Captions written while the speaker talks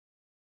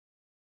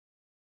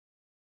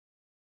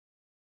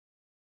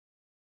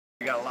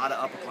got a lot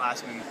of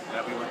upperclassmen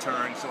that we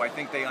returned, so I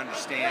think they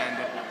understand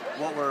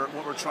what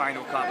we're trying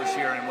to accomplish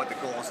here and what the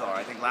goals are.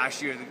 I think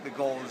last year the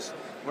goals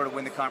were to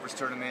win the conference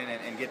tournament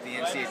and get the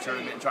NCAA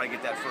tournament and try to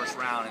get that first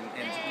round.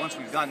 And once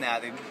we've done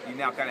that, you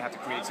now kind of have to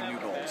create some new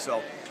goals.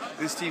 So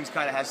this team's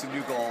kind of has some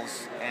new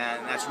goals,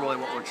 and that's really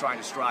what we're trying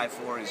to strive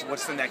for, is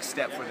what's the next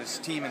step for this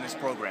team and this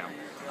program.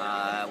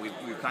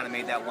 We've kind of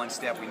made that one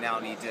step. We now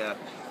need to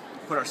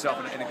put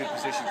ourselves in a good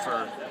position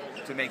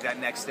to make that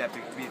next step to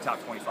be a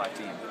top 25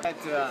 team.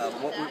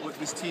 What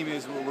this team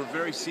is, we're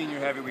very senior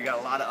heavy. We got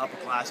a lot of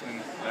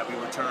upperclassmen that we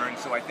returned,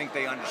 so I think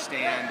they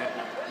understand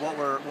what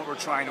we're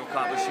trying to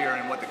accomplish here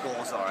and what the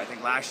goals are. I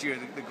think last year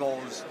the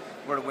goals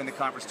were to win the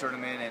conference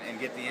tournament and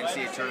get the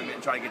NCAA tournament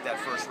and try to get that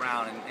first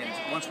round.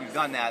 And once we've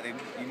done that,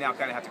 you now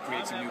kind of have to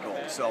create some new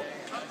goals. So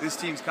this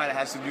team's kind of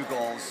has some new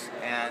goals,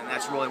 and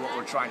that's really what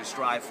we're trying to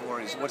strive for,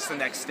 is what's the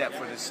next step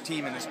for this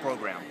team and this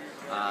program.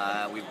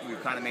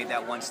 We've kind of made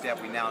that one step.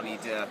 We now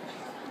need to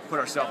put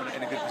ourselves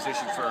in a good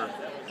position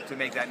to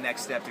make that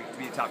next step to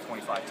be a top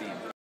 25 team.